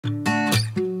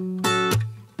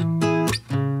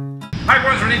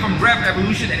everyone, it's Renee from Revv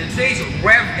Evolution, and in today's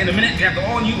Revv in a Minute, we have the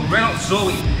all-new Renault ZOE,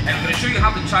 and I'm going to show you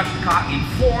how to charge the car in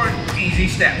 4 easy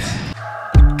steps.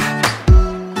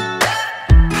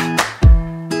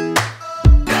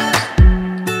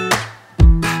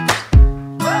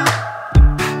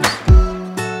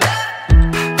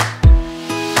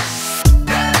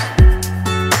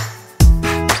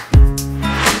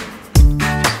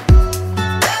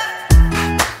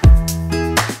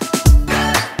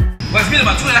 Well, it's been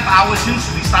about 2.5 hours since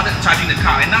we started charging the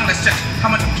car, and now let's check how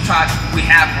much of charge we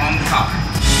have on the car.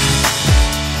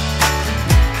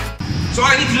 So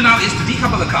all I need to do now is to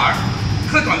decouple the car,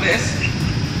 click on this,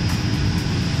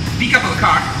 decouple the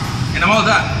car, and I'm all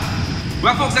done.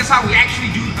 Well folks, that's how we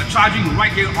actually do a charging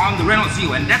right here on the Renault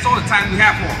ZOE, and that's all the time we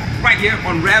have for right here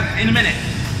on Revv in a Minute.